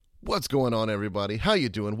What's going on, everybody? How you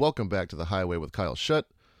doing? Welcome back to The Highway with Kyle Shutt.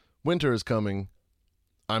 Winter is coming.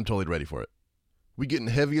 I'm totally ready for it. We getting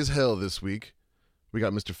heavy as hell this week. We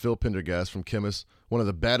got Mr. Phil Pendergast from Khemmis, one of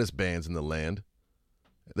the baddest bands in the land.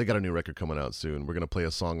 They got a new record coming out soon. We're going to play a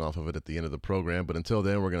song off of it at the end of the program, but until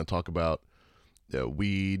then, we're going to talk about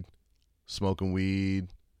weed, smoking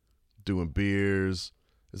weed, doing beers.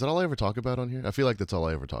 Is that all I ever talk about on here? I feel like that's all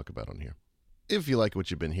I ever talk about on here. If you like what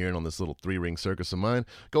you've been hearing on this little three-ring circus of mine,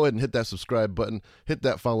 go ahead and hit that subscribe button, hit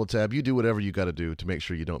that follow tab. You do whatever you got to do to make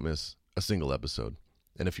sure you don't miss a single episode.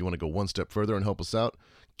 And if you want to go one step further and help us out,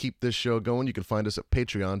 keep this show going, you can find us at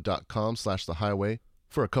patreon.com/thehighway.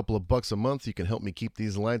 For a couple of bucks a month, you can help me keep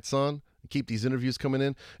these lights on, keep these interviews coming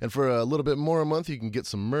in. And for a little bit more a month, you can get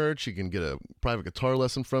some merch, you can get a private guitar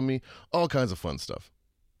lesson from me, all kinds of fun stuff.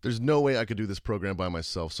 There's no way I could do this program by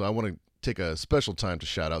myself, so I want to take a special time to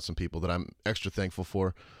shout out some people that I'm extra thankful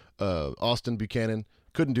for. Austin Buchanan,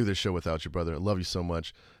 couldn't do this show without you, brother. I love you so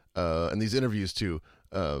much. And these interviews, too.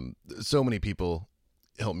 So many people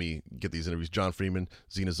helped me get these interviews. John Freeman,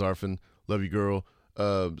 Zena Zarfin, love you, girl.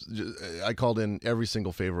 I called in every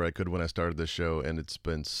single favor I could when I started this show, and it's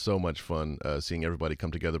been so much fun seeing everybody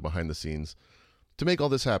come together behind the scenes to make all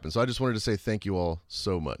this happen. So I just wanted to say thank you all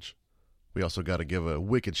so much. We also got to give a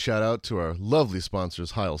wicked shout out to our lovely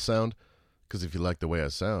sponsors, Heil Sound, because if you like the way I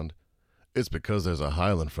sound, it's because there's a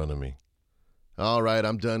Heil in front of me. All right,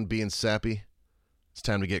 I'm done being sappy. It's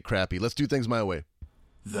time to get crappy. Let's do things my way.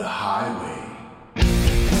 The Highway.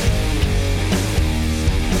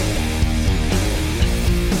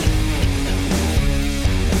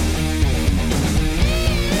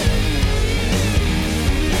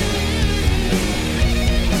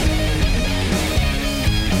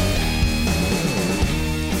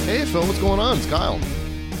 Hey, Phil, what's going on? It's Kyle.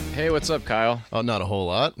 Hey, what's up, Kyle? Oh, not a whole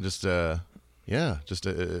lot. I'm still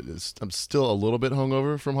a little bit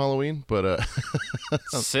hungover from Halloween, but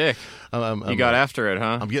Sick. You got after it,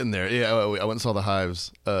 huh? I'm getting there. Yeah, I went and saw the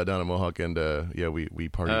Hives down in Mohawk, and we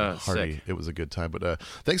partied hardy. Sick. It was a good time. But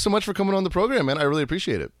thanks so much for coming on the program, man. I really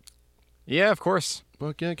appreciate it. Yeah, of course.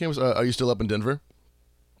 Fuck yeah, Khemmis. Are you still up in Denver?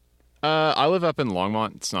 I live up in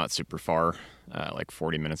Longmont. It's not super far, like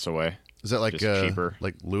 40 minutes away. Is that like just cheaper,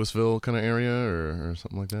 like Louisville kind of area or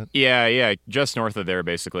something like that? Yeah, just north of there,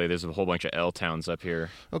 basically. There's a whole bunch of L towns up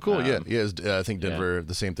here. Oh, cool. I think Denver.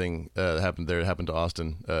 The same thing happened there. It happened to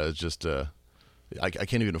Austin. It's just I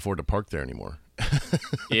can't even afford to park there anymore.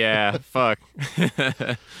 Yeah, fuck.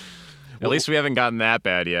 At least we haven't gotten that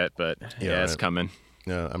bad yet, but yeah, it's coming.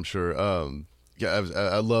 Yeah, I'm sure.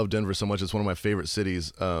 I love Denver so much. It's one of my favorite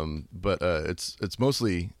cities. But it's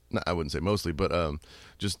mostly. I wouldn't say mostly, but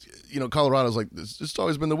just, Colorado's like, it's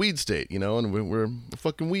always been the weed state, and we're a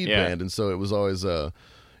fucking weed band. And so it was always, we're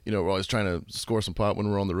always trying to score some pot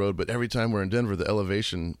when we're on the road. But every time we're in Denver, the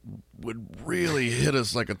elevation would really hit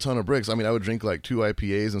us like a ton of bricks. I mean, I would drink like 2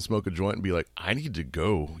 IPAs and smoke a joint and be like, I need to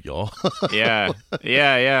go, y'all. Yeah.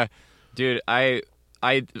 Dude, I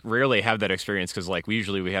rarely have that experience because, like, we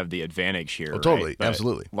have the advantage here. Oh, totally. Right? But,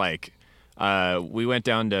 absolutely. Like, we went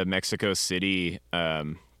down to Mexico City, a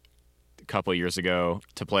couple of years ago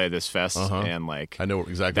to play this fest, and like I know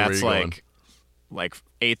exactly that's where you're going. like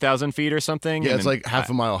 8,000 feet or something. Yeah, it's like half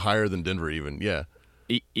a mile higher than Denver even. Yeah,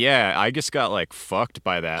 I just got like fucked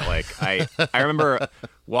by that. Like I remember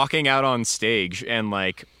walking out on stage and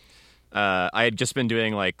like I had just been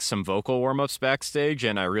doing like some vocal warm-ups backstage,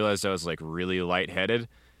 and I realized I was like really lightheaded,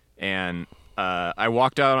 and I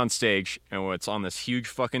walked out on stage, and it's on this huge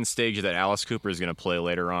fucking stage that Alice Cooper is going to play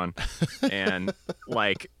later on. And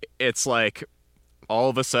like, it's like all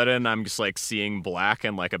of a sudden I'm just like seeing black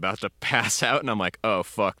and like about to pass out. And I'm like, oh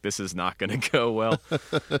fuck, this is not going to go well.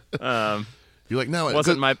 You're like, no,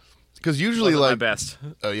 because usually wasn't like my best.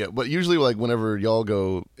 But usually like whenever y'all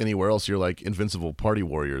go anywhere else, you're like invincible party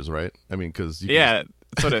warriors, right? I mean, because that's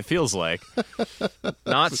what it feels like.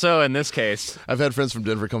 Not so in this case. I've had friends from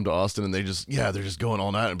Denver come to Austin, and they're just going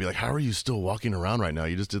all night and be like, how are you still walking around right now?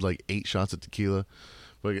 You just did like 8 shots of tequila.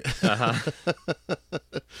 But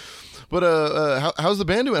how's the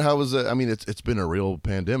band doing? How was it? I mean, it's been a real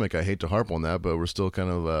pandemic. I hate to harp on that, but we're still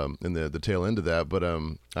kind of in the tail end of that. But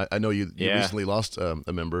I know you recently lost a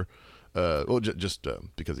member. Just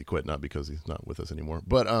because he quit, not because he's not with us anymore.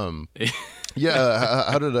 But how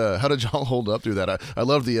did y'all hold up through that? I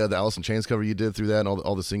love the Alice in Chains cover you did through that, and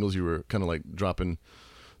all the singles you were kind of like dropping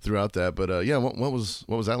throughout that. But what was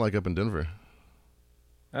that like up in Denver?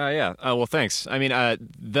 Well, thanks. I mean,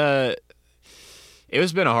 it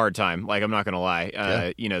has been a hard time. Like, I'm not gonna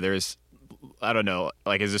lie. There's, I don't know.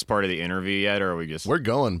 Like, is this part of the interview yet, or are we just? We're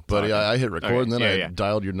going, buddy. I hit record and then I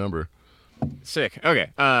dialed your number. Sick.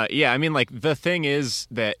 Okay. Yeah, I mean, like, the thing is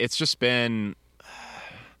that it's just been,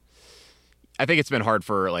 I think it's been hard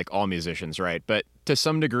for, like, all musicians, right? But to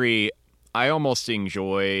some degree, I almost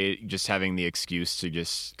enjoy just having the excuse to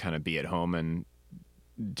just kind of be at home and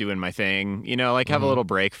doing my thing, like have a little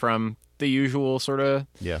break from the usual sort of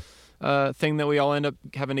thing that we all end up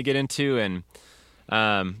having to get into. And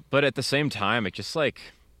but at the same time, it just like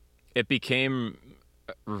it became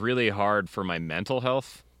really hard for my mental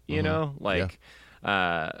health, like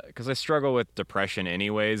because I struggle with depression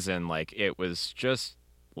anyways, and like it was just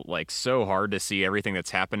like so hard to see everything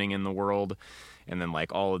that's happening in the world, and then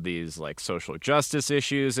like all of these like social justice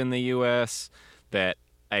issues in the US that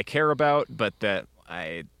I care about, but that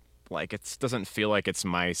I like it doesn't feel like it's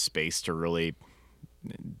my space to really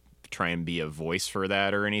try and be a voice for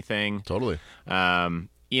that or anything. Totally.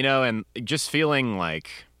 And just feeling like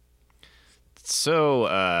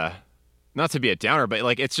so not to be a downer, but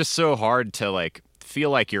like it's just so hard to like feel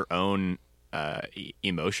like your own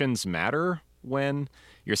emotions matter when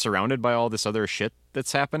you're surrounded by all this other shit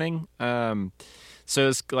that's happening. So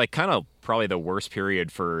it's like kind of probably the worst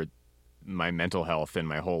period for my mental health in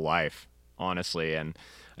my whole life, honestly. And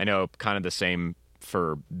I know kind of the same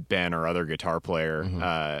for Ben, our other guitar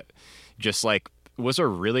player. Just like was a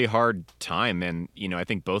really hard time. And, I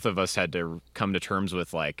think both of us had to come to terms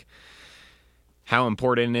with like how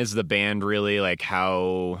important is the band really? Like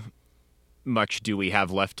how much do we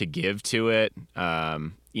have left to give to it?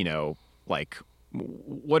 Like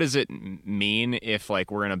what does it mean if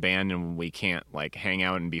like we're in a band and we can't like hang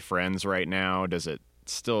out and be friends right now? Does it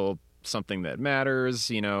still something that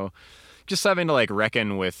matters? Just having to like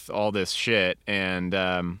reckon with all this shit. And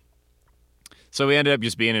so we ended up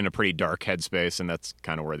just being in a pretty dark headspace, and that's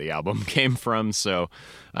kind of where the album came from. So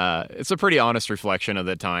it's a pretty honest reflection of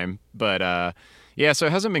the time. But yeah, so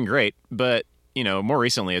it hasn't been great, but more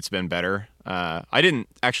recently it's been better. I didn't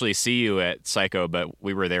actually see you at Psycho, but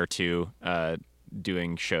we were there too,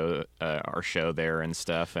 doing our show there and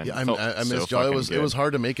stuff. And yeah, I missed y'all. It was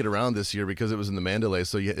hard to make it around this year because it was in the Mandalay,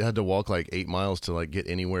 so you had to walk like 8 miles to like get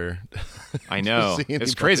anywhere. I know.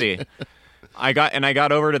 It's crazy. I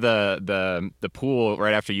got over to the pool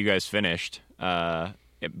right after you guys finished.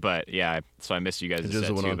 But yeah, so I missed you guys set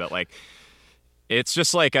too. But like, it's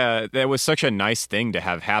just like that was such a nice thing to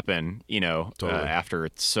have happen. Totally. After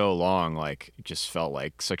so long, like it just felt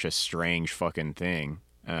like such a strange fucking thing.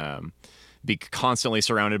 Be constantly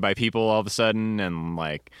surrounded by people all of a sudden, and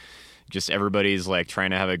like just everybody's like trying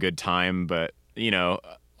to have a good time, but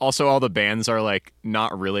also all the bands are like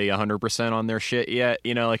not really 100% on their shit yet,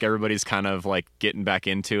 like everybody's kind of like getting back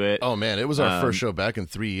into it. Oh man, it was our first show back in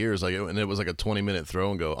 3 years, like, and it was like a 20-minute throw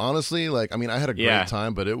and go. Honestly, like, I mean, I had a great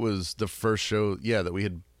time, but it was the first show that we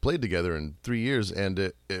had played together in 3 years, and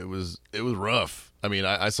it was rough. I mean,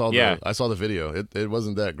 I saw the video. It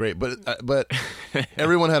wasn't that great, but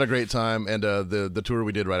everyone had a great time. And the tour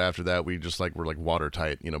we did right after that, we just like were like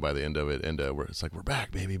watertight, by the end of it. And it's like we're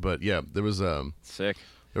back, baby. But yeah, there was sick.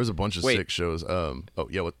 There was a bunch of sick shows.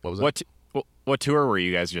 What was it? What tour were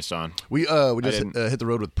you guys just on? We just hit the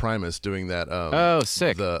road with Primus doing that.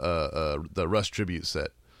 Sick. The Rush tribute set.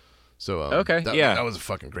 So that was a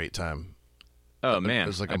fucking great time. Oh man, it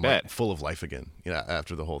was like I bet full of life again.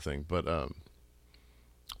 After the whole thing, but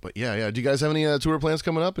yeah. Do you guys have any tour plans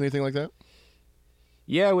coming up? Anything like that?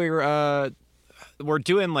 Yeah, we're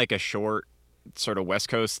doing like a short sort of West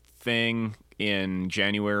Coast thing in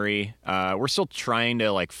January. We're still trying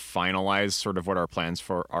to like finalize sort of what our plans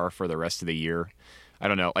are for the rest of the year. I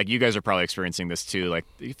don't know. Like you guys are probably experiencing this too. Like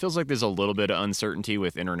it feels like there's a little bit of uncertainty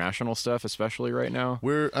with international stuff, especially right now.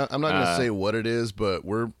 I'm not going to say what it is, but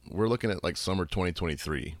we're looking at like summer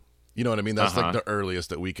 2023. You know what I mean? That's like the earliest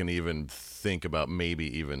that we can even think about maybe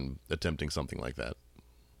even attempting something like that.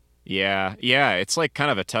 Yeah. It's like kind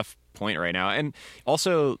of a tough point right now. And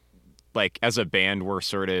also, like as a band, we're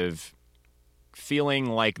sort of feeling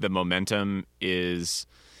like the momentum is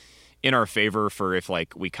in our favor for if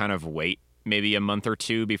like we kind of wait maybe a month or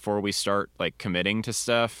two before we start like committing to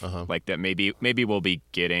stuff. Like that maybe we'll be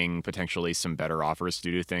getting potentially some better offers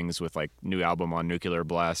to do things with like new album on Nuclear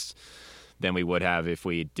Blast than we would have if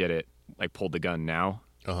we did it like pulled the gun now.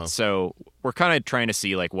 So we're kind of trying to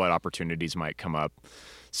see like what opportunities might come up.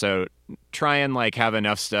 So try and like have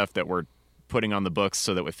enough stuff that we're putting on the books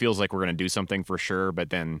so that it feels like we're going to do something for sure, but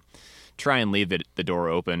then try and leave the door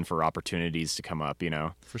open for opportunities to come up,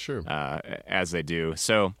 for sure, as they do.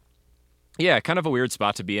 So yeah, kind of a weird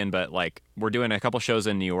spot to be in, but like we're doing a couple shows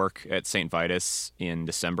in New York at St. Vitus in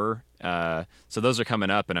December. So those are coming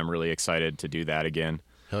up and I'm really excited to do that again.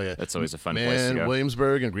 Hell yeah. That's always a fun place to go.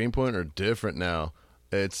 Williamsburg and Greenpoint are different now.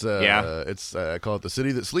 It's I call it the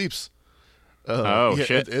city that sleeps. Oh, yeah,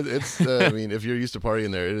 shit. It's I mean, if you're used to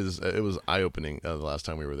partying there, it was eye opening the last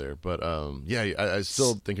time we were there. But yeah, I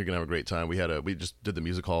still think you're gonna have a great time. We just did the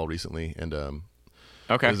music hall recently, and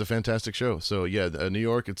Okay. it was a fantastic show. So yeah, New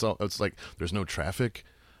York, it's like there's no traffic.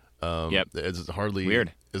 Yep. It's hardly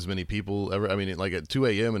Weird. as many people ever. I mean, like at 2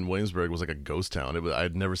 a.m. in Williamsburg was like a ghost town.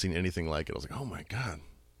 I'd never seen anything like it. I was like, oh my god,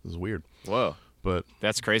 this is weird. Whoa. But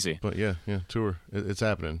That's crazy. But yeah, tour. It's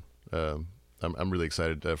happening. I'm really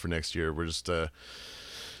excited for next year. We're just gonna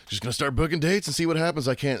start booking dates and see what happens.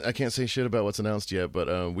 I can't say shit about what's announced yet,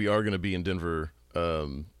 but we are gonna be in Denver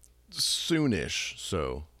soonish.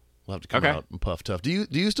 So we'll have to come out and puff tough. Do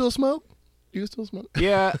you still smoke? Do you still smoke?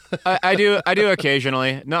 Yeah, I do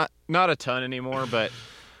occasionally. Not a ton anymore, but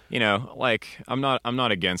like I'm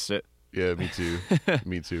not against it. Yeah, me too.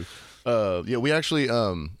 Me too. Yeah, we actually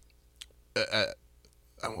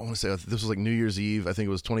I want to say this was like New Year's Eve. I think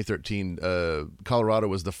it was 2013. Colorado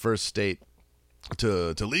was the first state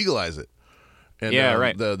to legalize it. And, yeah,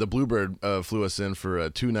 right. The Bluebird flew us in for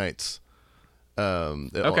 2 nights, like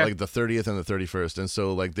the 30th and the 31st. And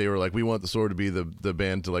so like they were like, we want the Sword to be the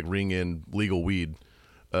band to like ring in legal weed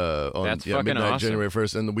on That's fucking midnight awesome. January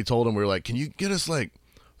 1st. And we told them, we were like, can you get us like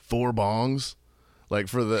 4 bongs? Like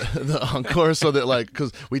for the encore, so that like,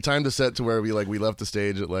 because we timed the set to where we left the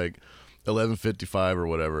stage at like 11:55 or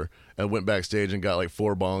whatever, and went backstage and got like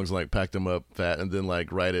 4 bongs and like packed them up fat, and then like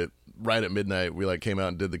right at midnight we like came out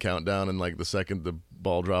and did the countdown, and like the second the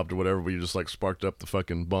ball dropped or whatever, we just like sparked up the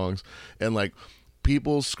fucking bongs, and like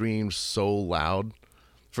people screamed so loud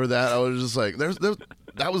for that. I was just like,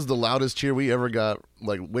 that was the loudest cheer we ever got,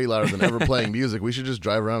 like way louder than ever playing music. We should just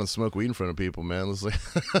drive around and smoke weed in front of people, man. That's like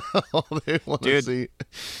all they want to see.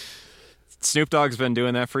 Snoop Dogg's been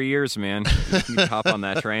doing that for years, man. You can hop on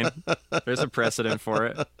that train. There's a precedent for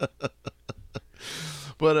it.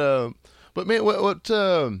 But man,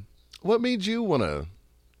 what made you want to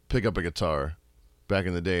pick up a guitar back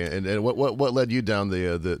in the day, and what led you down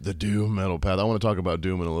the doom metal path? I want to talk about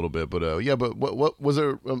doom in a little bit, but yeah, but what was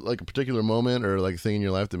there like a particular moment or like thing in your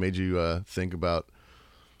life that made you think about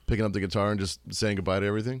picking up the guitar and just saying goodbye to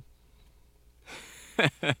everything?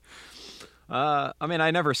 I mean,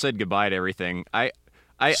 I never said goodbye to everything. I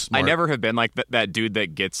Smart. never have been like that dude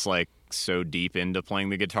that gets like so deep into playing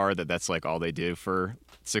the guitar that's like all they do for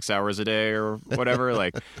 6 hours a day or whatever.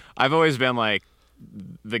 Like, I've always been like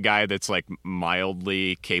the guy that's like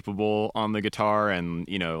mildly capable on the guitar and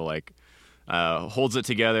like holds it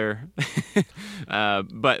together,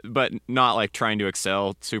 but not like trying to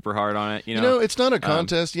excel super hard on it. It's not a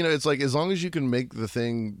contest. It's like as long as you can make the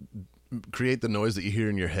thing create the noise that you hear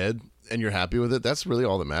in your head and you're happy with it, that's really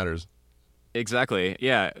all that matters. Exactly.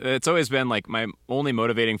 Yeah. It's always been like my only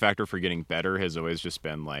motivating factor for getting better has always just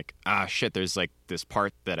been like, shit, there's like this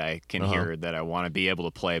part that I can hear that I want to be able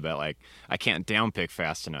to play, but like I can't downpick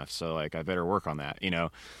fast enough. So like I better work on that.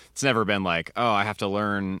 It's never been like, I have to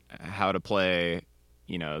learn how to play,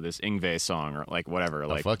 this Yngwie song or like whatever.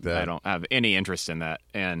 Like, fuck that. I don't have any interest in that.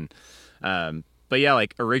 And, but yeah,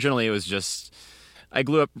 like originally it was just, I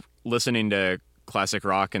grew up listening to classic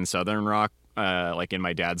rock and Southern rock, like in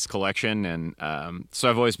my dad's collection. And so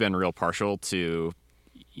I've always been real partial to,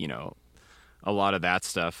 a lot of that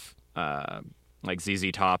stuff, like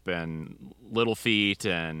ZZ Top and Little Feat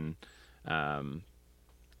and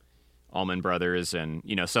Allman Brothers and,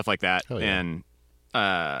 stuff like that. Oh, yeah. And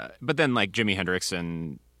but then like Jimi Hendrix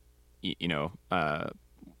and,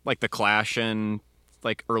 like the Clash and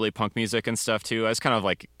like early punk music and stuff too. I was kind of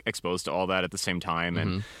like exposed to all that at the same time.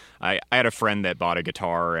 And I had a friend that bought a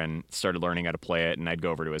guitar and started learning how to play it, and I'd go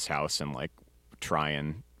over to his house and like try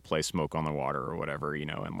and play Smoke on the Water or whatever,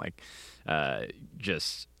 and like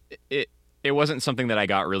just it wasn't something that I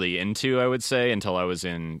got really into, I would say, until I was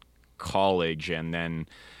in college. And then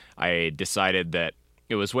I decided that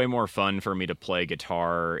it was way more fun for me to play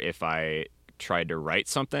guitar if I tried to write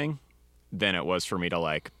something than it was for me to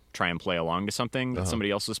like try and play along to something that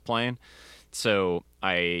somebody else was playing. So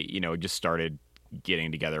I, just started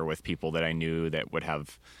getting together with people that I knew that would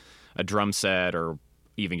have a drum set or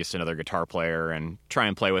even just another guitar player and try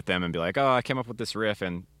and play with them and be like, I came up with this riff.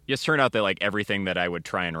 And it just turned out that like everything that I would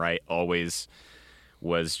try and write always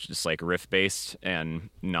was just like riff based and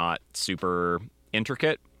not super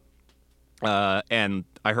intricate. And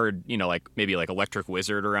I heard, like maybe like Electric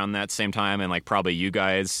Wizard around that same time, and like probably you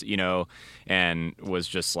guys, and was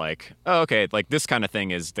just like, oh, okay, like this kind of thing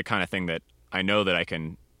is the kind of thing that I know that I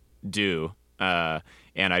can do. And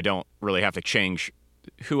I don't really have to change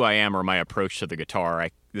who I am or my approach to the guitar.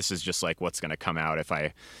 This is just like what's going to come out if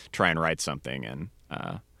I try and write something. And,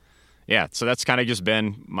 yeah, so that's kind of just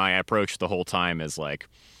been my approach the whole time, is like,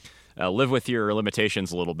 live with your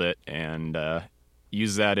limitations a little bit and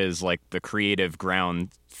use that as like the creative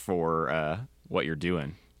ground for what you're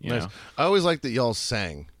doing. You Nice. know? I always liked that y'all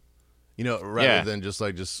sang, rather Yeah. than just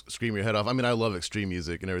scream your head off. I mean, I love extreme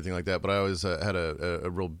music and everything like that, but I always had a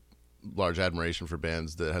real large admiration for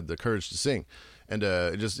bands that had the courage to sing, and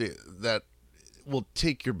that will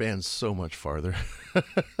take your band so much farther.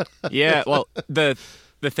 Yeah. Well, the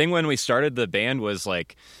thing when we started the band was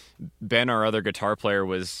like Ben, our other guitar player,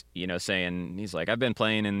 was saying, he's like, I've been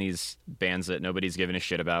playing in these bands that nobody's given a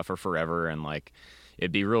shit about for forever, and like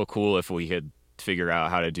it'd be real cool if we could figure out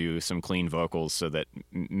how to do some clean vocals so that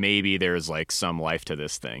maybe there's like some life to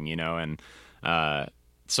this thing, and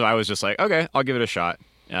so I was just like, okay, I'll give it a shot,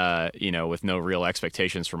 with no real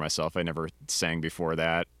expectations for myself. I never sang before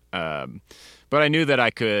that, but I knew that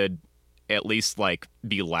I could at least like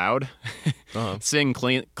be loud, sing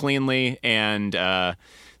cleanly, and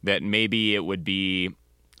that maybe it would be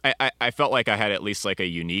I felt like I had at least like a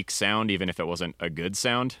unique sound, even if it wasn't a good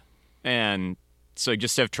sound. And so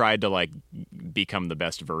just have tried to like become the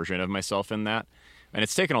best version of myself in that. And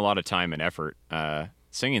it's taken a lot of time and effort.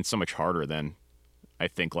 Singing's so much harder than I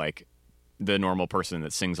think like the normal person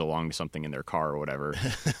that sings along to something in their car or whatever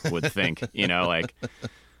would think, like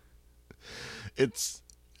It's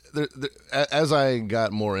as I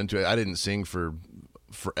got more into it, I didn't sing for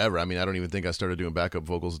forever. I mean, I don't even think I started doing backup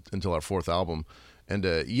vocals until our fourth album. And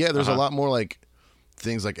there's a lot more like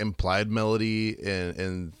things like implied melody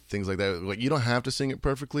and things like that. Like you don't have to sing it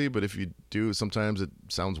perfectly, but if you do, sometimes it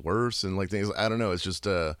sounds worse and like things. I don't know. It's just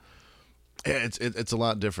it's a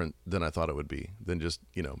lot different than I thought it would be. Than just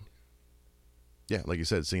like you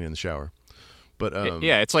said, singing in the shower. But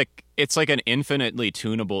it's like an infinitely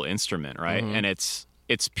tunable instrument, right? Mm-hmm. And it's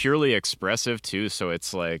purely expressive too. So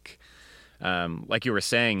it's like you were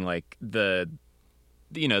saying, like the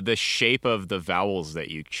shape of the vowels that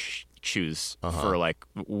you choose for like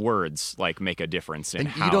words like make a difference in and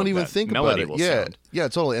how you don't even that think about melody it. will Yeah, sound. yeah,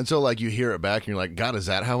 totally. And so like you hear it back and you're like, God, is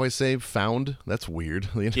that how I say found? That's weird.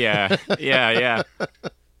 Yeah.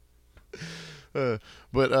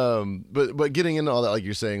 But getting into all that, like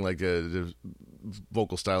you're saying, like the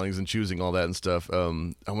vocal stylings and choosing all that and stuff.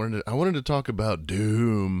 I wanted to talk about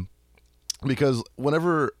doom, because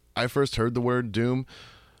whenever I first heard the word doom,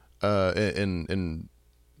 in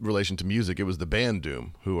relation to music, it was the band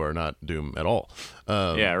Doom, who are not Doom at all.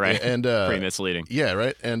 Yeah, right. And pretty misleading. Yeah,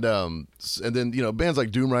 right. And then bands like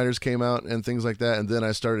Doom Riders came out and things like that. And then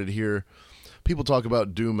I started to hear people talk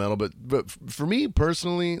about doom metal, but for me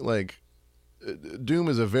personally, like doom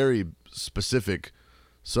is a very specific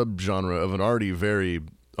subgenre of an already very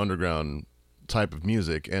underground type of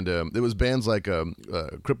music, and it was bands like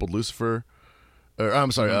Crippled Lucifer.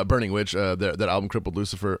 I'm sorry, Burning Witch. That album, Crippled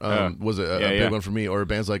Lucifer, was a big one for me. Or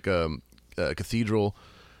bands like Cathedral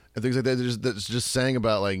and things like that. That just sang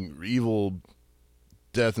about like evil,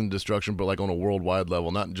 death and destruction, but like on a worldwide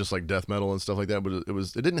level, not just like death metal and stuff like that. But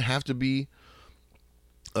it didn't have to be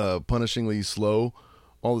punishingly slow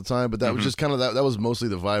all the time. But that was just kind of that was mostly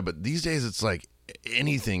the vibe. But these days, it's like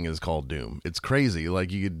anything is called doom. It's crazy.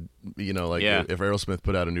 Like you could, if Aerosmith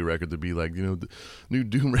put out a new record, there'd be like, the new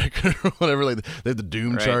doom record or whatever. Like they have the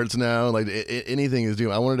doom charts now. Like anything is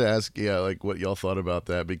doom. I wanted to ask, like what y'all thought about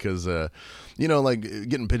that, because, like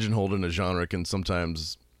getting pigeonholed in a genre can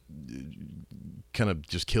sometimes kind of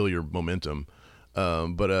just kill your momentum.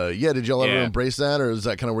 Did y'all ever embrace that, or is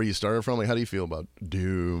that kind of where you started from? Like, how do you feel about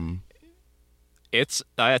doom? It's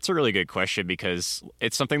a really good question, because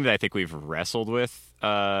it's something that I think we've wrestled with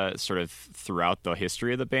sort of throughout the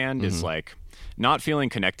history of the band, is like not feeling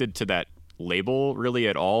connected to that label really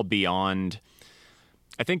at all beyond,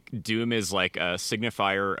 I think doom is like a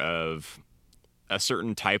signifier of a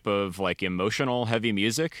certain type of like emotional heavy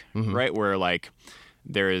music, right? Where like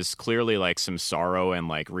there is clearly like some sorrow and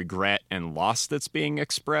like regret and loss that's being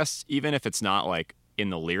expressed, even if it's not like in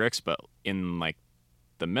the lyrics, but in like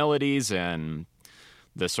the melodies and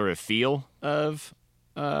the sort of feel of,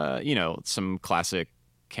 some classic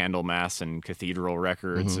Candlemass and Cathedral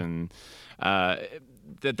records. And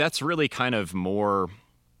that's really kind of more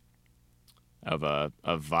of a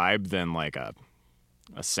vibe than like a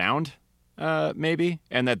sound, maybe.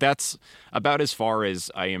 And that's about as far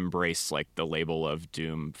as I embrace like the label of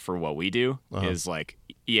doom for what we do, is like,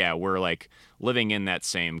 we're like living in that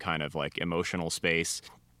same kind of like emotional space.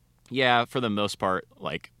 Yeah, for the most part,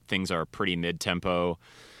 like things are pretty mid-tempo,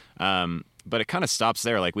 but it kind of stops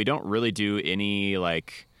there. Like we don't really do any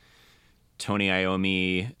like Tony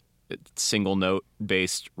Iommi single note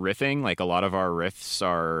based riffing. Like a lot of our riffs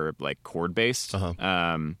are like chord based,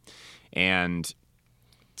 and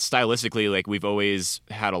stylistically, like we've always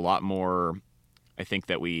had a lot more I think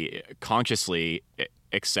that we consciously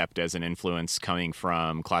accept as an influence coming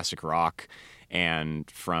from classic rock and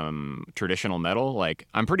from traditional metal. Like,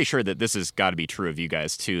 I'm pretty sure that this has got to be true of you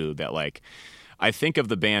guys too, that like I think of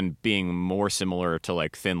the band being more similar to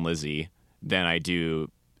like Thin Lizzy than I do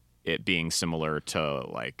it being similar to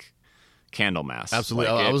like Candlemass. Absolutely.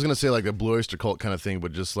 Like, I was going to say like a Blue Oyster Cult kind of thing,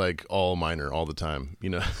 but just like all minor all the time, you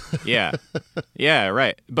know? Yeah. Yeah,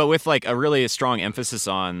 right. But with like a really strong emphasis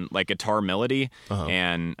on like guitar melody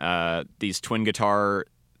and these twin guitar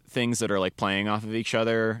things that are like playing off of each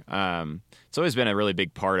other. It's always been a really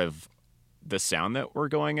big part of the sound that we're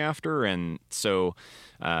going after. And so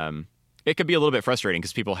it could be a little bit frustrating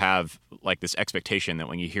because people have like this expectation that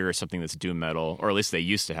when you hear something that's doom metal, or at least they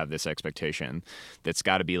used to have this expectation, that's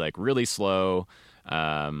got to be like really slow.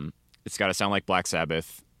 It's got to sound like Black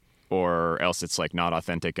Sabbath, or else it's like not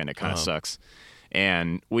authentic and it kind of sucks.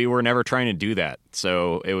 And we were never trying to do that.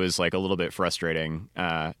 So it was like a little bit frustrating.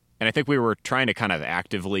 And I think we were trying to kind of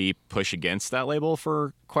actively push against that label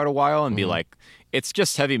for quite a while and be like, it's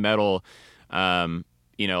just heavy metal.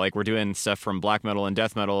 You know, like we're doing stuff from black metal and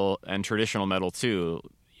death metal and traditional metal too,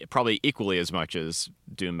 probably equally as much as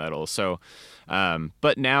doom metal. So,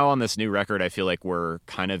 but now on this new record, I feel like we're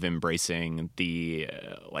kind of embracing the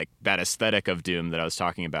like that aesthetic of doom that I was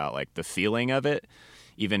talking about, like the feeling of it,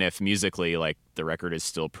 even if musically, like the record is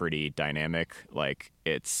still pretty dynamic. Like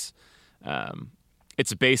it's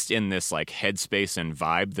based in this like headspace and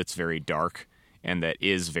vibe that's very dark and that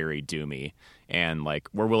is very doomy. And like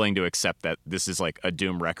we're willing to accept that this is like a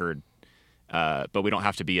doom record, but we don't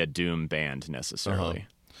have to be a doom band necessarily.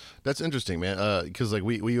 That's interesting, man. Because like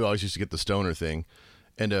we always used to get the stoner thing,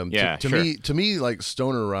 and to me, like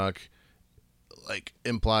stoner rock, like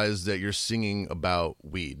implies that you're singing about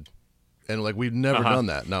weed, and like we've never done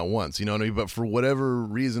that, not once. You know what I mean? But for whatever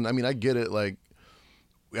reason, I mean, I get it. Like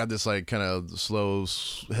we had this like kind of slow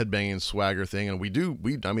headbanging swagger thing, and we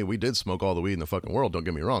did smoke all the weed in the fucking world, don't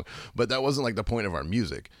get me wrong, but that wasn't like the point of our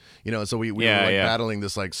music, you know. So we were like battling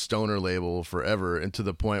this like stoner label forever, and to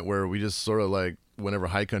the point where we just sort of like, whenever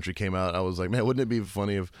High Country came out, I was like, man, wouldn't it be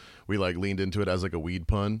funny if we like leaned into it as like a weed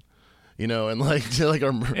pun, you know? And like like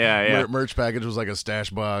our merch package was like a stash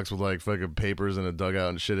box with like fucking papers and a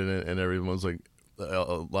dugout and shit in it, and everyone was like,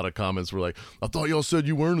 a lot of comments were like, I thought y'all said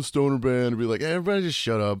you weren't a stoner band. And be like, hey, everybody just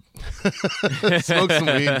shut up. Smoke some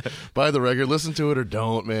weed, buy the record, listen to it or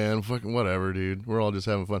don't, man. Fucking whatever, dude. We're all just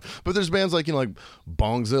having fun. But there's bands like, you know, like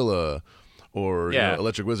Bongzilla, or you know,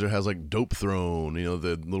 Electric Wizard has like Dope Throne, you know,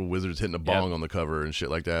 the little wizards hitting a bong on the cover and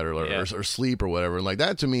shit like that, or Sleep or whatever. And like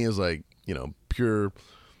that to me is like, you know, pure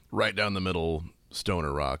right down the middle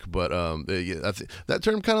stoner rock. But that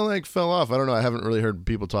term kind of like fell off. I don't know. I haven't really heard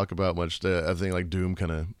people talk about much. I think like doom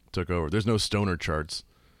kind of took over. There's no stoner charts,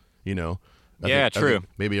 you know. I think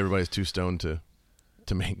maybe everybody's too stoned to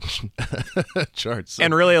make charts.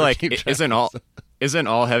 And really, like, isn't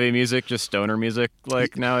all heavy music just stoner music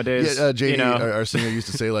like nowadays? Yeah, JD, you know? our singer, used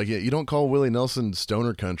to say like, yeah, you don't call Willie Nelson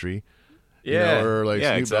stoner country, you know, or like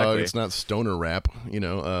Snoop Dogg, it's not stoner rap, you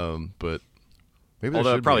know. But maybe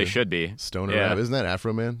although it probably should be stoner rap. Isn't that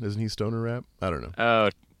Afro Man? Isn't he stoner rap? I don't know. Oh,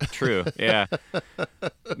 true. Yeah,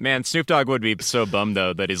 man, Snoop Dogg would be so bummed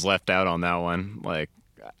though that he's left out on that one. Like,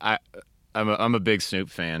 I'm a big Snoop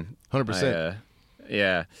fan. 100%.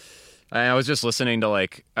 Yeah. I was just listening to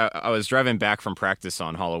like I was driving back from practice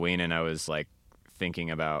on Halloween, and I was like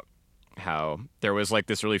thinking about how there was like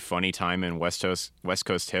this really funny time in West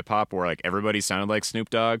Coast hip hop where like everybody sounded like Snoop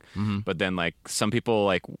Dogg, but then like some people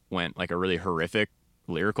like went like a really horrific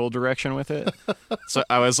lyrical direction with it. So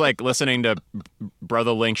I was like listening to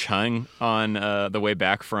Brother Lynch Hung on the way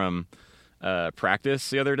back from practice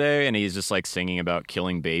the other day, and he's just like singing about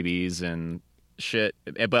killing babies and shit,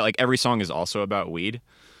 but like every song is also about weed.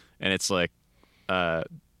 And it's like,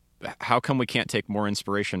 how come we can't take more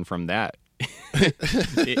inspiration from that?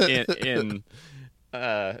 in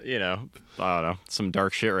you know, I don't know, some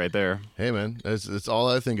dark shit right there. Hey man, it's all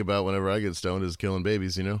I think about whenever I get stoned is killing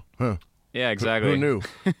babies, you know? Huh. Yeah, exactly. Who knew?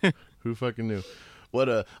 Who fucking knew?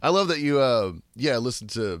 What I love that you listen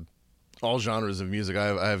to all genres of music.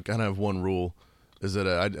 I have kind of one rule, is that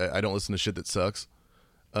I don't listen to shit that sucks.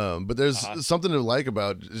 But there's something to like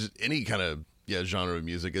about just any kind of genre of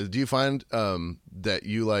music. Do you find that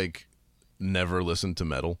you like never listen to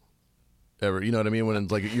metal ever? You know what I mean? When it's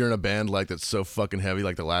like you're in a band like that's so fucking heavy,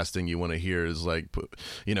 like the last thing you want to hear is like put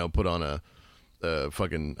on a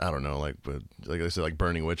fucking, I don't know, like I said, like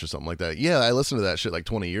Burning Witch or something like that. Yeah, I listened to that shit like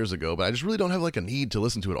 20 years ago, but I just really don't have like a need to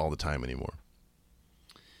listen to it all the time anymore.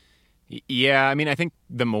 Yeah, I mean, I think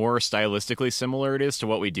the more stylistically similar it is to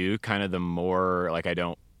what we do, kind of the more like I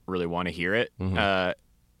don't really want to hear it.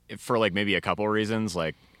 for like maybe a couple of reasons.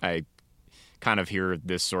 Like I kind of hear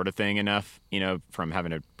this sort of thing enough, from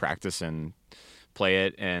having to practice and play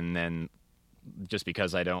it, and then just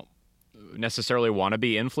because I don't necessarily want to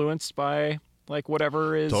be influenced by like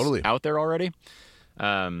whatever is out there already.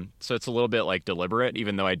 So it's a little bit like deliberate,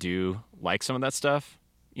 even though I do like some of that stuff,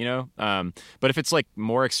 but if it's like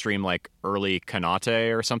more extreme, like early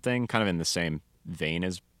Kanate or something, kind of in the same vein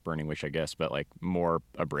as Burning Wish, I guess, but like more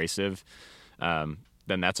abrasive, then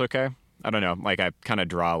that's okay. I don't know. Like I kind of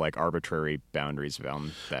draw like arbitrary boundaries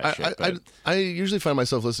around that shit. I usually find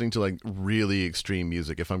myself listening to like really extreme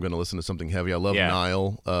music if I'm going to listen to something heavy. I love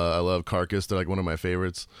Nile. I love Carcass. They're like one of my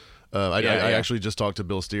favorites. I actually just talked to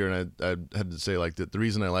Bill Steer, and I had to say like that the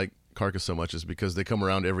reason I like Carcass so much is because they come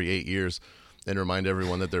around every 8 years and remind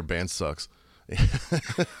everyone that their band sucks.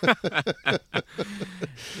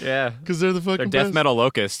 Yeah, because they're the fucking death metal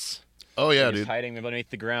locusts. Oh yeah, they're dude, just hiding beneath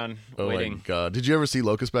the ground. Oh waiting. My god, did you ever see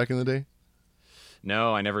Locust back in the day?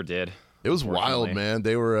 No, I never did. It was wild, man.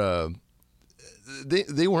 They were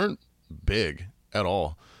they weren't big at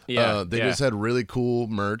all. Yeah, they just had really cool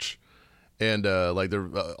merch. And like their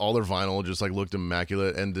all their vinyl just like looked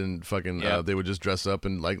immaculate, and then fucking they would just dress up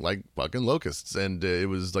and like fucking locusts, and it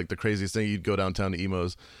was like the craziest thing. You'd go downtown to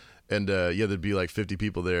Emo's, and there'd be like 50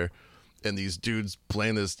 people there, and these dudes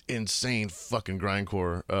playing this insane fucking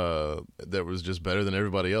grindcore that was just better than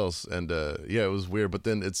everybody else, and it was weird. But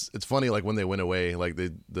then it's funny, like when they went away, like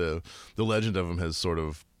the legend of them has sort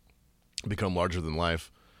of become larger than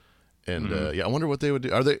life, and I wonder what they would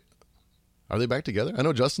do. Are they back together? I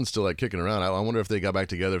know Justin's still like kicking around. I wonder if they got back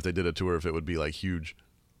together, if they did a tour, if it would be like huge.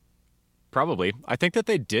 Probably. I think that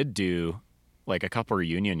they did do like a couple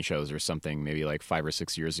reunion shows or something, maybe like 5 or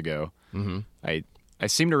 6 years ago. Mm-hmm. I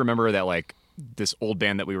seem to remember that like this old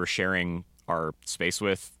band that we were sharing our space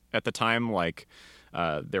with at the time, like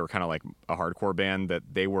they were kind of like a hardcore band, that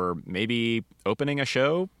they were maybe opening a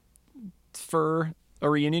show for a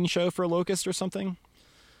reunion show for Locust or something.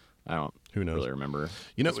 I don't really remember.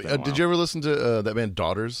 Did you ever listen to that band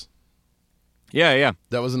Daughters? Yeah.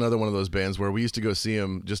 That was another one of those bands where we used to go see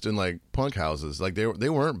them just in like punk houses. Like they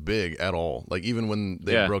weren't big at all. Like even when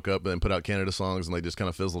they broke up and put out Canada songs and they just kind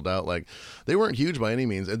of fizzled out, like they weren't huge by any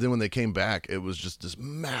means. And then when they came back, it was just this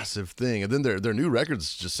massive thing. And then their new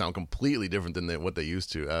records just sound completely different than what they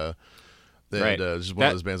used to. Just one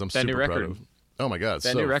of those bands I'm super proud of. Oh my god,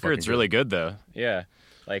 that new record's really good though. Yeah.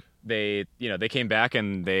 Like they came back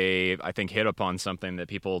and they, I think, hit upon something that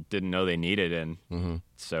people didn't know they needed, and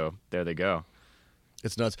so there they go.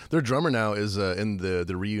 It's nuts. Their drummer now is in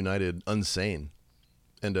the reunited Unsane,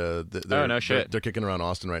 and no shit. They're kicking around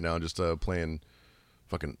Austin right now, just playing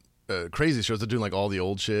fucking crazy shows. They're doing like all the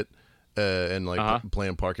old shit and like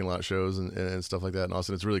playing parking lot shows and stuff like that in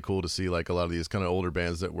Austin. It's really cool to see like a lot of these kind of older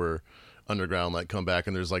bands that were underground like come back,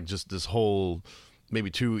 and there's like just this whole maybe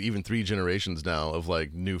 2, even 3 generations now of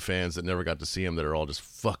like new fans that never got to see him that are all just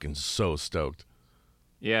fucking so stoked.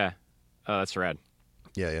 Yeah. Oh, that's rad.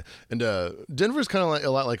 Yeah. And Denver's kind of like a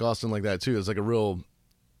lot like Austin like that too. It's like a real,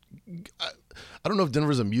 I don't know if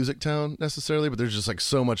Denver's a music town necessarily, but there's just like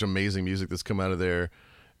so much amazing music that's come out of there.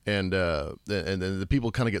 And the people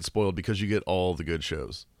kind of get spoiled because you get all the good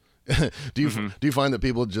shows. Do you find that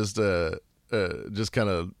people just kind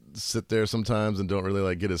of sit there sometimes and don't really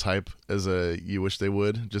like get as hype as you wish they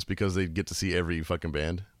would, just because they get to see every fucking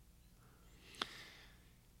band?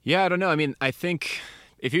 Yeah, I don't know. I mean, I think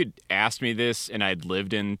if you'd asked me this and I'd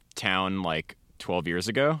lived in town like 12 years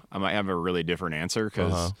ago, I might have a really different answer,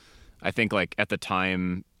 because I think like at the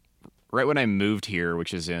time, right when I moved here,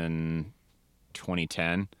 which is in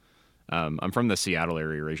 2010, I'm from the Seattle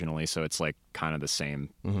area originally, so it's like kind of the same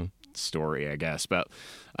story, I guess. But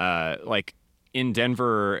like in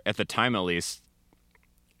Denver at the time, at least,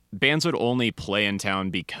 bands would only play in town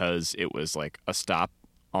because it was like a stop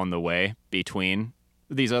on the way between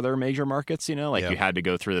these other major markets, you had to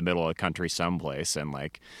go through the middle of the country someplace, and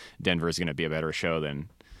like Denver is going to be a better show than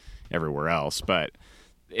everywhere else. But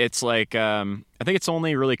it's like I think it's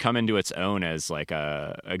only really come into its own as like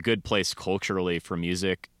a good place culturally for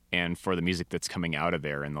music, and for the music that's coming out of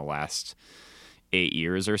there in the last 8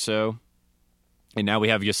 years or so. And now we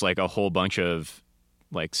have just like a whole bunch of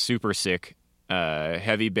like super sick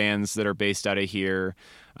heavy bands that are based out of here.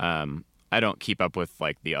 I don't keep up with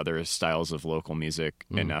like the other styles of local music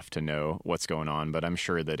enough to know what's going on, but I'm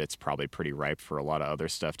sure that it's probably pretty ripe for a lot of other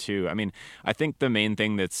stuff too. I mean, I think the main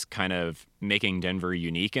thing that's kind of making Denver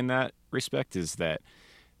unique in that respect is that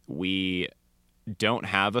we don't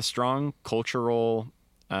have a strong cultural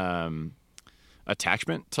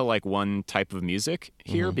attachment to like one type of music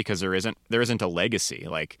here, because there isn't a legacy.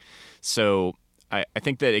 Like, so I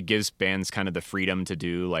think that it gives bands kind of the freedom to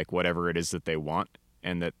do like whatever it is that they want,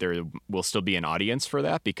 and that there will still be an audience for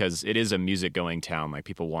that, because it is a music going town. Like,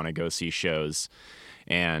 people want to go see shows.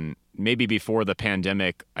 And maybe before the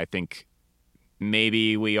pandemic, I think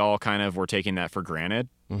maybe we all kind of were taking that for granted.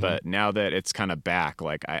 But now that it's kind of back,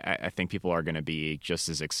 like, I think people are going to be just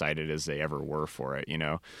as excited as they ever were for it, you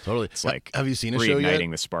know? Totally. It's like, have you seen a show yet?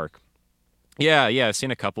 Reigniting the spark. Yeah, I've seen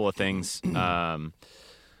a couple of things. I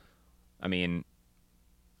mean,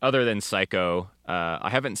 other than Psycho, I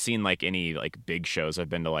haven't seen like any like big shows. I've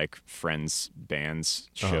been to like friends' bands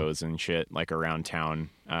shows and shit like around town.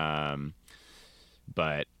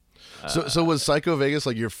 But so was Psycho Vegas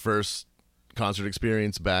like your first concert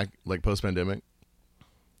experience back, like post-pandemic?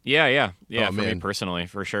 Yeah, Oh, for man. me personally,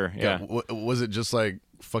 for sure. Yeah. Was it just like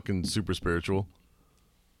fucking super spiritual?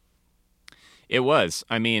 It was.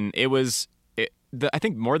 I mean, it was. I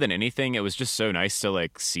think more than anything, it was just so nice to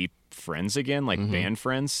like see friends again, like band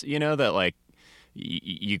friends. You know, that like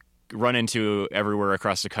you run into everywhere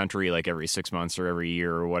across the country, like every 6 months or every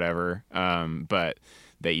year or whatever. But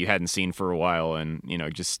that you hadn't seen for a while, and you know,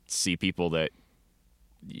 just see people that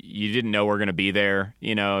you didn't know were going to be there,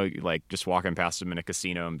 you know, like just walking past them in a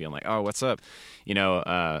casino and being like, oh, what's up? You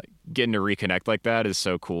know, getting to reconnect like that is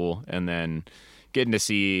so cool. And then getting to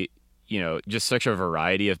see, you know, just such a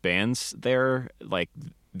variety of bands there. Like,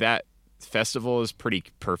 that festival is pretty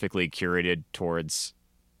perfectly curated towards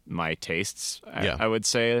my tastes, I would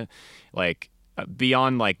say. Like,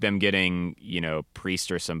 beyond like them getting, you know,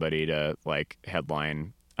 Priest or somebody to like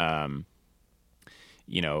headline,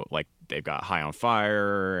 you know, like they've got High on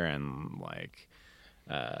Fire and like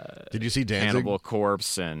Did you see Danzig? Cannibal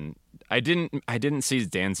Corpse, and I didn't see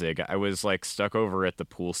Danzig. I was like stuck over at the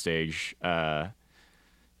pool stage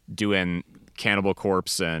doing Cannibal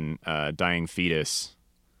Corpse and Dying Fetus.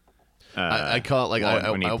 I caught like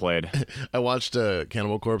when he played. I watched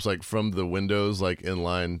Cannibal Corpse like from the windows, like in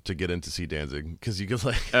line to get in to see Danzig, because you could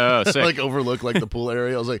like like overlook like the pool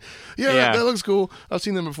area. I was like, yeah. That looks cool. I've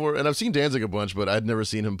seen them before, and I've seen Danzig a bunch, but I'd never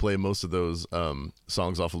seen him play most of those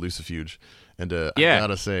songs off of Lucifuge. And I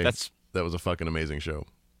gotta say, that was a fucking amazing show.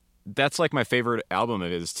 That's like my favorite album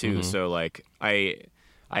of his too. So like I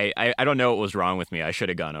don't know what was wrong with me. I should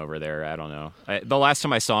have gone over there. I don't know. The last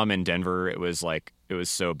time I saw him in Denver, it was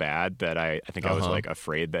so bad that I think I was like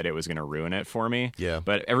afraid that it was going to ruin it for me. Yeah.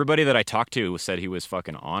 But everybody that I talked to said he was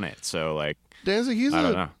fucking on it. So like, Danzig, I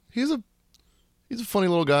don't know. He's a funny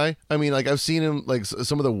little guy. I mean, like, I've seen him, like,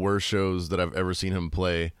 some of the worst shows that I've ever seen him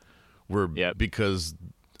play were because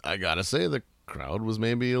I gotta say the crowd was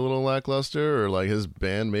maybe a little lackluster, or like his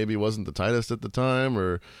band maybe wasn't the tightest at the time,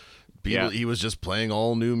 or he was just playing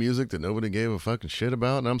all new music that nobody gave a fucking shit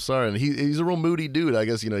about. And I'm sorry, and he's a real moody dude. I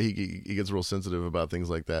guess, you know, he gets real sensitive about things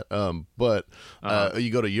like that. But you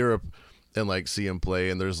go to Europe and like see him play,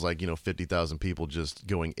 and there's like, you know, 50,000 people just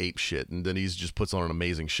going ape shit, and then he's just puts on an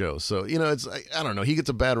amazing show. So, you know, it's I don't know, he gets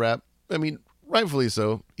a bad rap. I mean, rightfully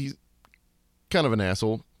so. He's kind of an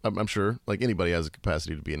asshole. I'm sure, like, anybody has a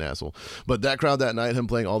capacity to be an asshole. But that crowd that night, him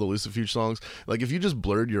playing all the Lucifuge songs, like, if you just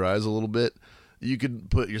blurred your eyes a little bit, you could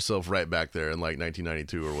put yourself right back there in like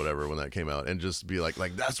 1992 or whatever when that came out, and just be like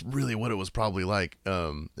that's really what it was probably like.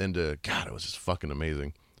 And God, it was just fucking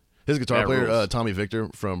amazing. His guitar player, Tommy Victor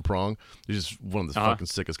from Prong, he's just one of the fucking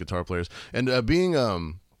sickest guitar players. And being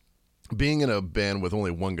in a band with only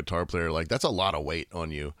one guitar player, like, that's a lot of weight on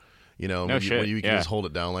you. You know, when you can just hold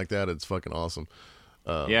it down like that, it's fucking awesome.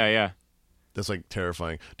 That's like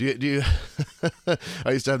terrifying. Do you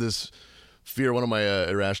I used to have this fear, one of my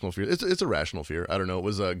irrational fears. It's a rational fear. I don't know. It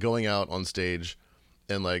was going out on stage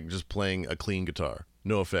and like just playing a clean guitar,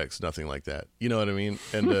 no effects, nothing like that. You know what I mean?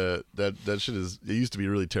 And that shit it used to be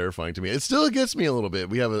really terrifying to me. It still gets me a little bit.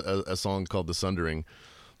 We have a song called "The Sundering"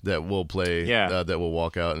 that we'll play. That we'll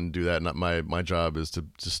walk out and do that. And my job is to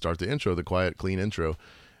start the intro, the quiet, clean intro.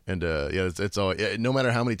 And it's all. No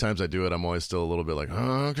matter how many times I do it, I'm always still a little bit like,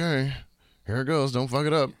 oh, okay. Here it goes. Don't fuck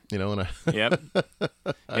it up. You know, and Yep.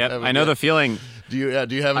 I know the feeling. Do you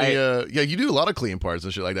have any? You do a lot of clean parts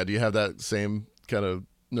and shit like that. Do you have that same kind of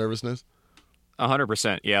nervousness?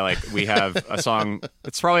 100%. Yeah, like we have a song.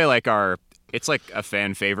 It's probably like it's like a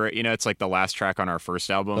fan favorite. You know, it's like the last track on our first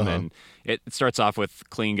album, and it starts off with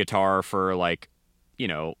clean guitar for like, you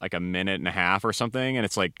know, like a minute and a half or something, and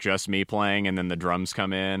it's like just me playing, and then the drums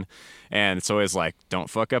come in, and it's always like, don't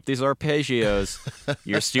fuck up these arpeggios.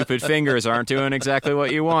 Your stupid fingers aren't doing exactly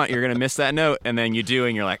what you want. You're gonna miss that note, and then you do,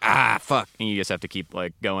 and you're like, fuck, and you just have to keep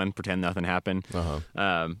like going, pretend nothing happened.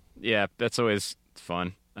 Yeah, that's always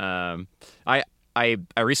fun. I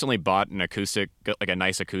recently bought an acoustic, like a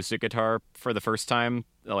nice acoustic guitar for the first time,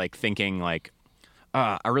 like thinking like,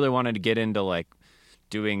 I really wanted to get into like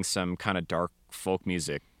doing some kind of dark folk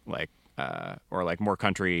music, like or like more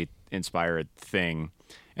country inspired thing.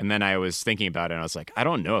 And then I was thinking about it, and I was like, I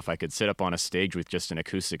don't know if I could sit up on a stage with just an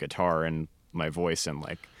acoustic guitar and my voice and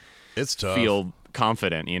like It's tough. feel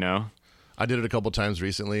confident, you know? I did it a couple times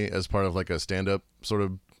recently as part of like a stand-up sort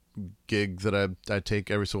of gig that I take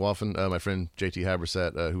every so often. My friend JT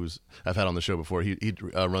Habersat, who's I've had on the show before, he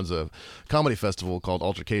runs a comedy festival called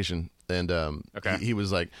Altercation, and he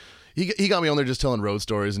was like, he got me on there just telling road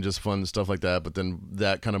stories and just fun stuff like that. But then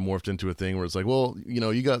that kind of morphed into a thing where it's like, well, you know,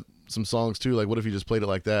 you got some songs too. Like, what if you just played it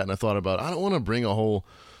like that? And I thought about, I don't want to bring a whole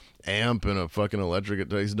amp and a fucking electric.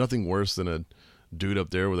 There's nothing worse than a dude up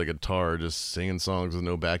there with a guitar just singing songs with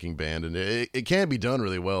no backing band, and it can be done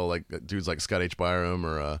really well, like dudes like Scott H. Byram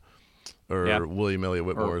or William Elliott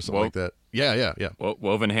Whitmore or something like that. Yeah.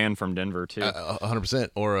 Woven Hand from Denver too. 100%.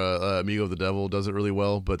 Or Amigo of the Devil does it really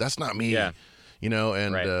well, but that's not me. Yeah. You know,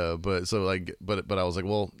 and Right. but I was like,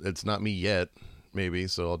 well, it's not me yet, maybe,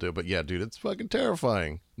 so I'll do it. But yeah, dude, it's fucking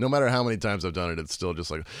terrifying. No matter how many times I've done it, it's still just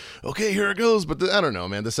like, okay, here it goes. But I don't know,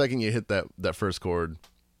 man. The second you hit that first chord,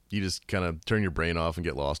 you just kind of turn your brain off and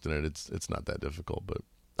get lost in it. It's not that difficult. But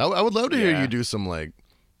I would love to hear you do some like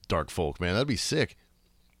dark folk, man. That'd be sick.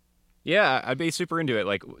 Yeah, I'd be super into it.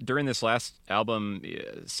 Like during this last album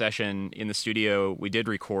session in the studio, we did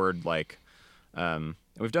record like,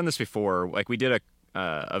 we've done this before. Like we did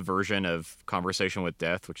a version of "Conversation with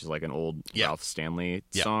Death," which is like an old Ralph Stanley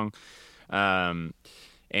song.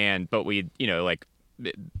 But we, you know, like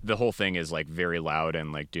the whole thing is like very loud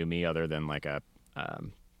and like doomy, other than like a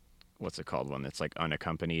what's it called, one that's like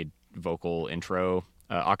unaccompanied vocal intro,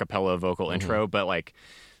 acapella vocal intro. But like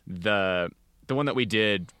the one that we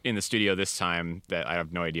did in the studio this time, that I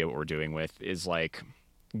have no idea what we're doing with, is like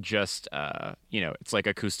just you know, it's like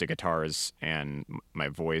acoustic guitars and my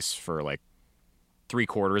voice for like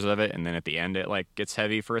 3/4 of it, and then at the end it like gets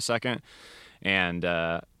heavy for a second. And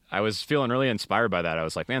I was feeling really inspired by that. I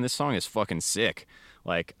was like, man, this song is fucking sick.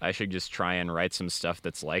 Like, I should just try and write some stuff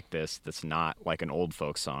that's like this, that's not like an old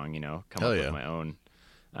folk song, you know, come up with my own.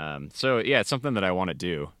 So yeah, it's something that I want to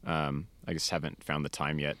do. I just haven't found the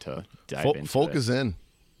time yet to dive into folk it. is in.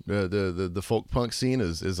 The folk punk scene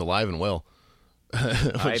is alive and well.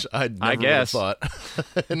 Which I'd never would have thought.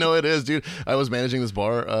 No, it is, dude. I was managing this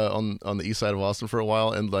bar on the east side of Austin for a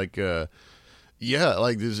while, and like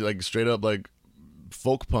like there's like straight up like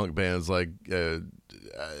folk punk bands, like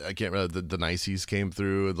I can't remember, the Niceys came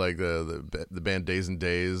through, and like the band Days and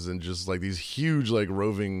Days, and just like these huge like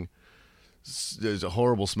roving, there's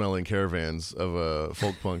horrible smelling caravans of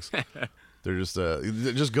folk punks. They're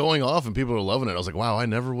just going off, and people are loving it. I was like, wow, I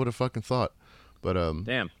never would have fucking thought. But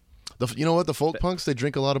damn, you know what? The folk punks, they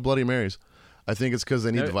drink a lot of Bloody Marys. I think it's because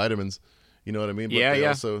they need the vitamins. You know what I mean? But they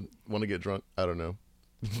also want to get drunk. I don't know.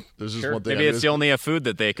 There's just one thing. Maybe it's the only food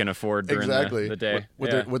that they can afford during the day.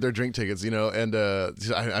 With their drink tickets, you know. And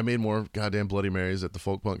I made more goddamn Bloody Marys at the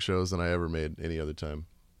folk punk shows than I ever made any other time.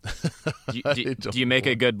 Do you make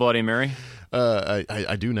a good Bloody Mary?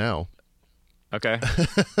 I do now. Okay.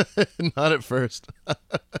 Not at first.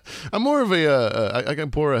 I'm more of I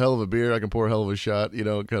can pour a hell of a beer, I can pour a hell of a shot, you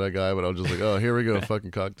know, kind of guy. But I'm just like, oh, here we go,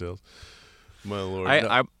 fucking cocktails. My lord.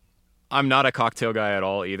 I'm not a cocktail guy at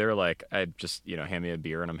all either. Like, I just, you know, hand me a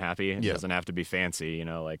beer and I'm happy. It doesn't have to be fancy, you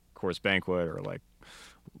know, like Coors Banquet or like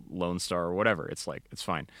Lone Star or whatever. It's like, it's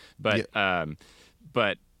fine. But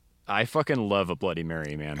but I fucking love a Bloody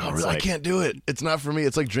Mary, man. Oh, really? Like, I can't do it. It's not for me.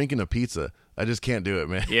 It's like drinking a pizza. I just can't do it,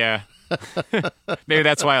 man. Yeah. Maybe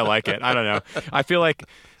that's why I like it. I don't know. I feel like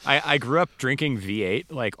I grew up drinking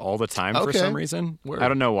V8 like all the time for some reason. Word. I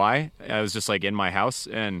don't know why. I was just like in my house,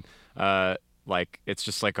 and like it's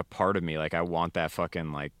just like a part of me. Like I want that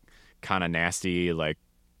fucking like kind of nasty, like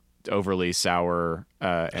overly sour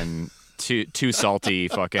and too salty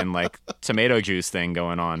fucking like tomato juice thing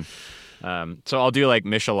going on. So I'll do like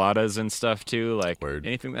micheladas and stuff too. Like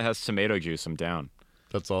anything that has tomato juice, I'm down.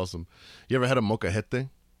 That's awesome. You ever had a molcajete?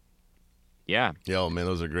 Yeah. Yeah, oh man,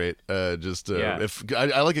 those are great. If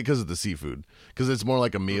I like it because of the seafood, because it's more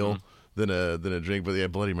like a meal than a drink. But yeah,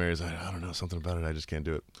 Bloody Marys, I don't know, something about it, I just can't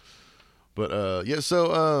do it. But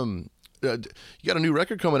so you got a new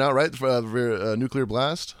record coming out, right? For Nuclear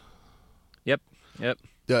Blast. Yep. Do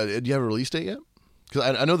you have a release date yet?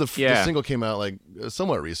 Because I know the single came out like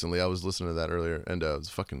somewhat recently. I was listening to that earlier, and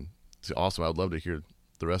it's awesome. I would love to hear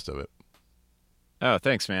the rest of it. Oh,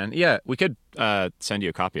 thanks, man. Yeah, we could send you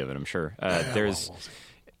a copy of it, I'm sure.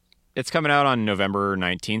 It's coming out on November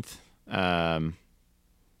 19th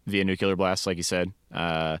via Nuclear Blast, like you said.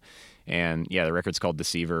 And yeah, the record's called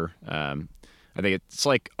Deceiver. I think it's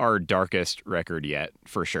like our darkest record yet,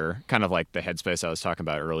 for sure. Kind of like the headspace I was talking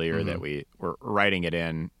about earlier that we were writing it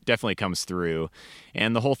in definitely comes through.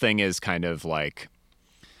 And the whole thing is kind of like,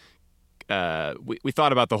 we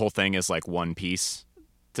thought about the whole thing as like one piece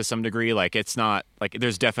to some degree. Like it's not like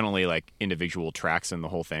there's definitely like individual tracks in the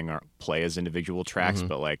whole thing or play as individual tracks,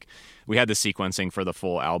 but like we had the sequencing for the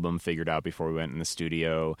full album figured out before we went in the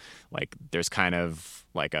studio. Like there's kind of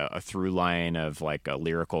like a through line of like a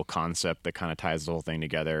lyrical concept that kind of ties the whole thing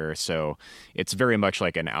together. So it's very much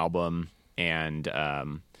like an album, and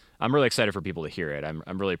I'm really excited for people to hear it.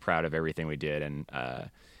 I'm really proud of everything we did, and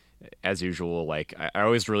as usual, like I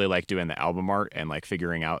always really like doing the album art and like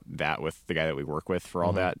figuring out that with the guy that we work with for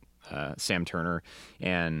all that, Sam Turner,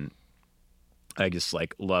 and I just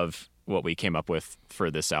like love what we came up with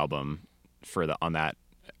for this album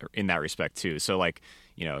in that respect too. So like,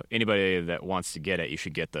 you know, anybody that wants to get it, you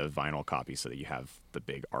should get the vinyl copy so that you have the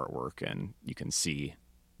big artwork and you can see,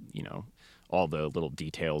 you know, all the little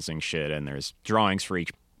details and shit, and there's drawings for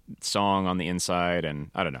each song on the inside,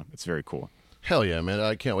 and I don't know, it's very cool. Hell yeah, man!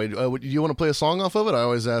 I can't wait. Do you want to play a song off of it? I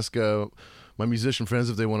always ask my musician friends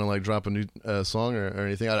if they want to like drop a new song or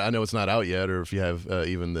anything. I know it's not out yet, or if you have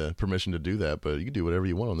even the permission to do that, but you can do whatever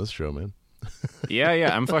you want on this show, man.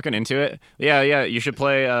 Yeah, I'm fucking into it. Yeah, you should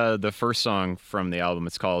play the first song from the album.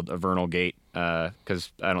 It's called A Vernal Gate,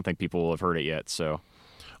 because I don't think people will have heard it yet, so...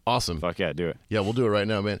 Awesome. Fuck yeah, do it. Yeah, we'll do it right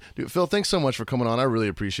now, man. Dude, Phil, thanks so much for coming on. I really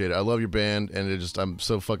appreciate it. I love your band, and I'm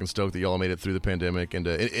so fucking stoked that y'all made it through the pandemic. And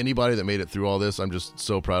anybody that made it through all this, I'm just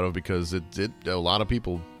so proud of, because a lot of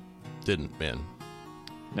people didn't, man.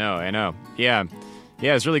 No, I know. Yeah,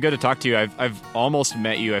 it's really good to talk to you. I've almost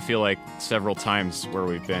met you, I feel like, several times where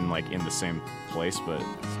we've been like in the same place, but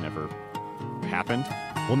it's never happened.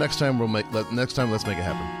 Well, next time let's make it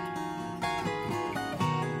happen.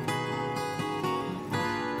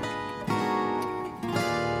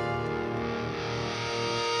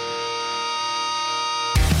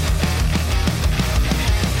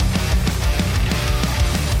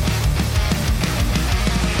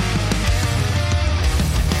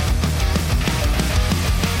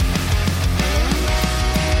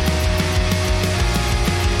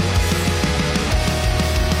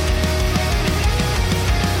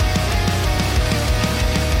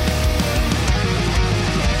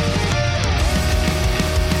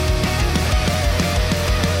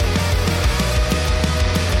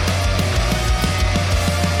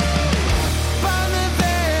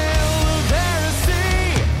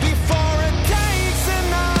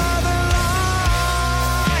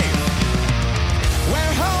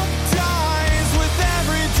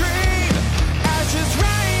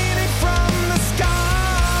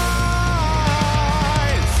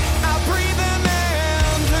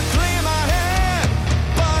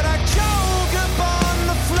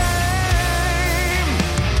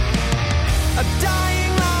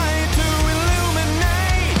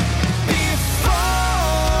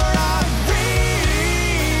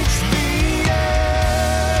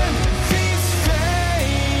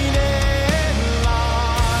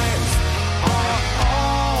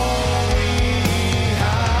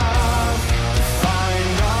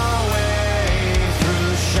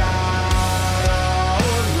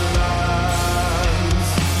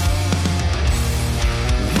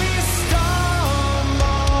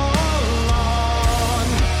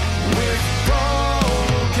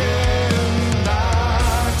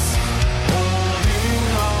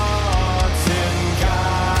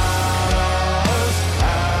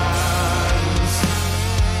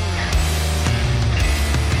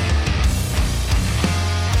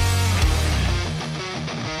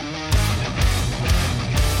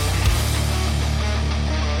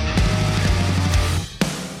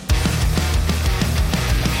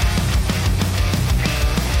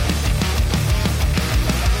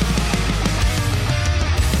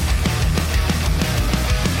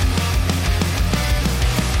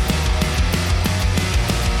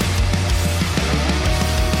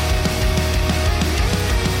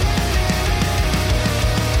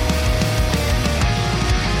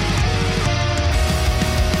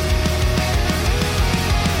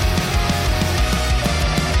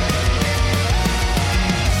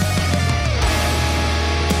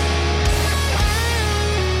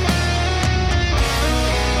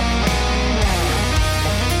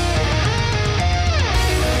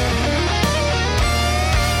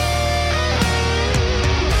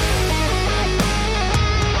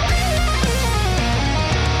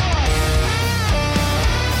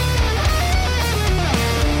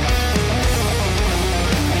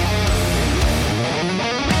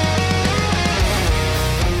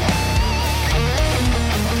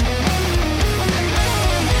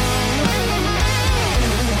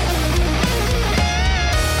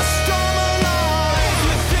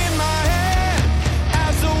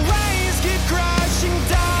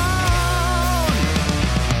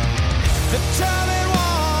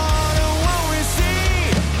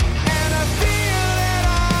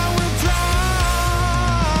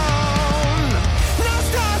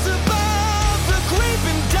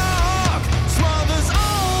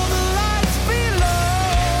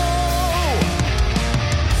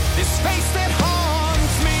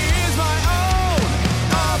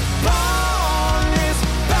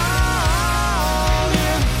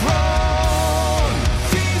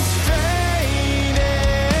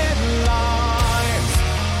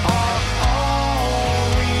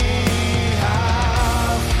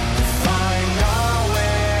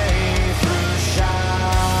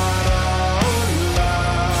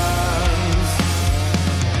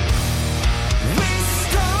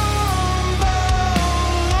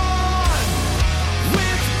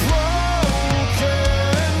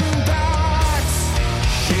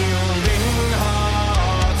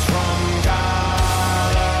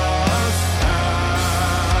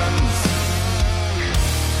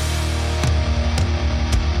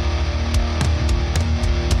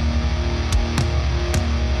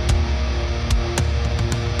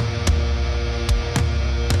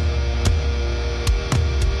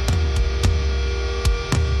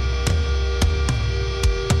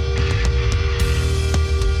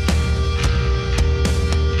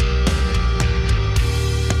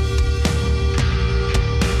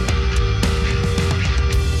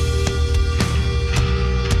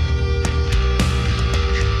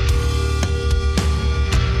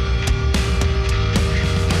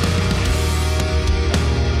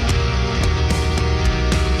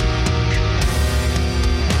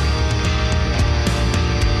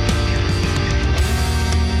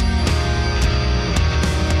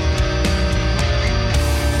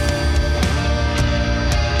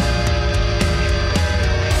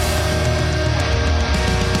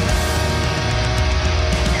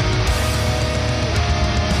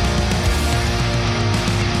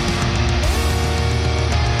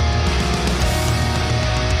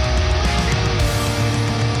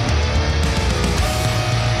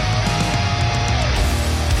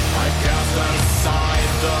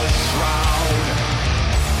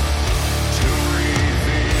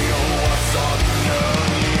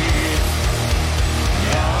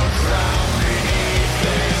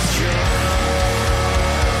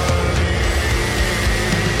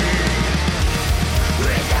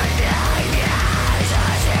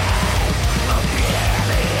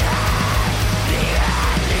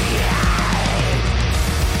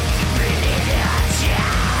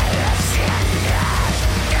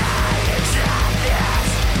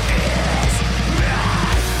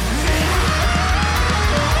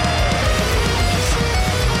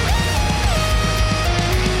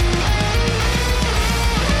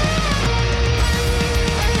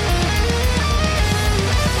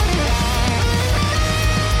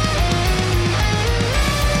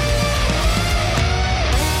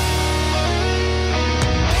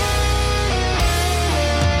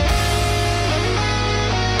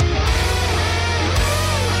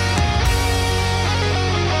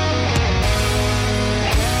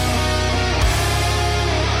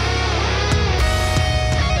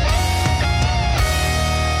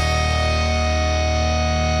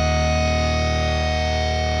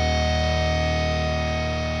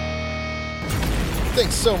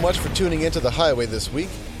 Thanks so much for tuning into The Highway this week.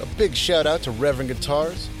 A big shout out to Reverend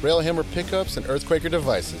Guitars, Railhammer Pickups, and Earthquaker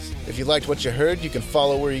Devices. If you liked what you heard, you can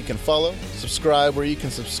follow where you can follow, subscribe where you can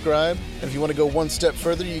subscribe, and if you want to go one step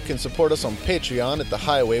further, you can support us on Patreon at The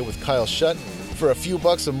Highway with Kyle Shutt. For a few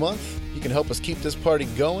bucks a month, you can help us keep this party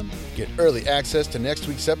going, get early access to next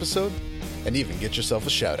week's episode, and even get yourself a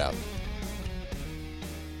shout out.